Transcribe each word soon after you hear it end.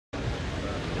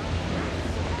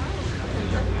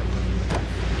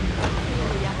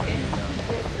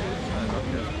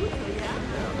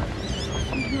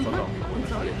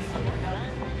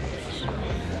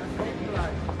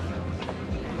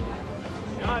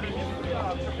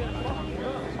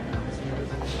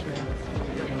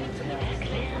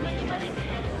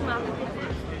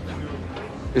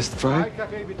Ist frei?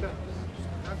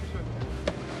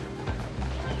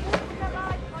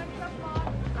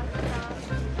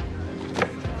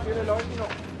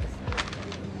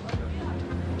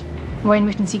 Wohin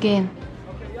möchten Sie gehen?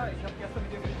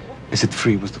 Is it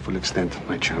free was the full extent of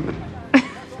my German.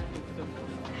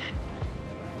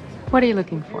 What are you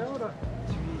looking for?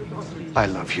 I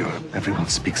love Europe. Everyone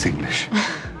speaks English.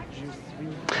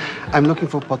 I'm looking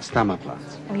for Potsdamer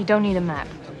Platz. Oh, you don't need a map.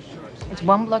 It's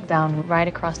one block down, right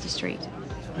across the street.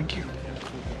 Thank you.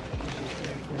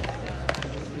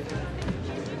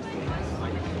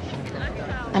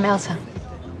 I'm Elsa.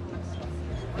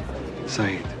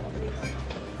 Said,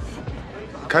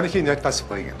 Kann ich Ihnen etwas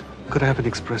bringen? could I have an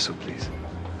espresso, please?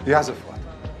 Ja, sofort.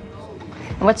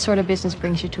 And what sort of business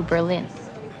brings you to Berlin?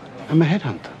 I'm a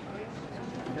headhunter.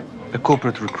 A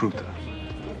corporate recruiter.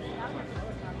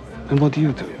 And what do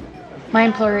you do? My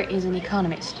employer is an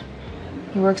economist.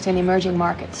 He works in emerging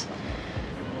markets.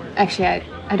 Actually,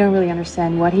 I don't really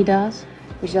understand what he does,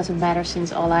 which doesn't matter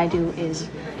since all I do is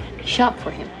shop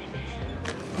for him.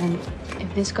 And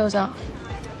if this goes off,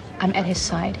 I'm at his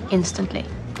side instantly.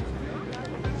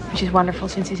 Which is wonderful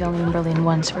since he's only in Berlin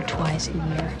once or twice a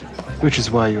year. Which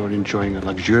is why you're enjoying a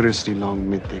luxuriously long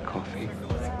midday coffee.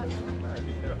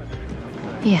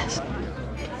 Yes.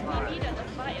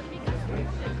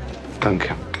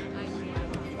 Danke.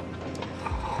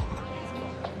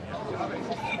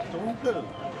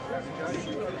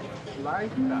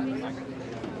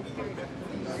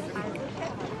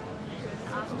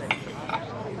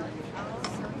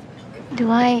 Do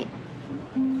I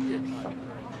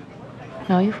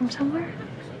know you from somewhere?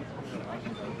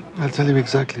 I'll tell you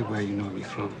exactly where you know me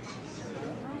from.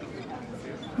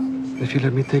 If you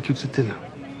let me take you to dinner.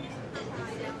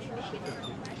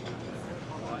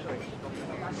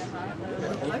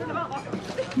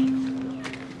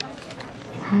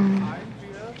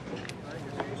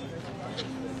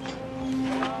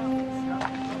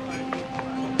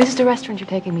 This is the restaurant you're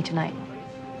taking me tonight.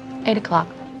 8 o'clock.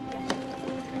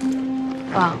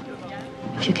 Wow.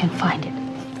 If you can find it.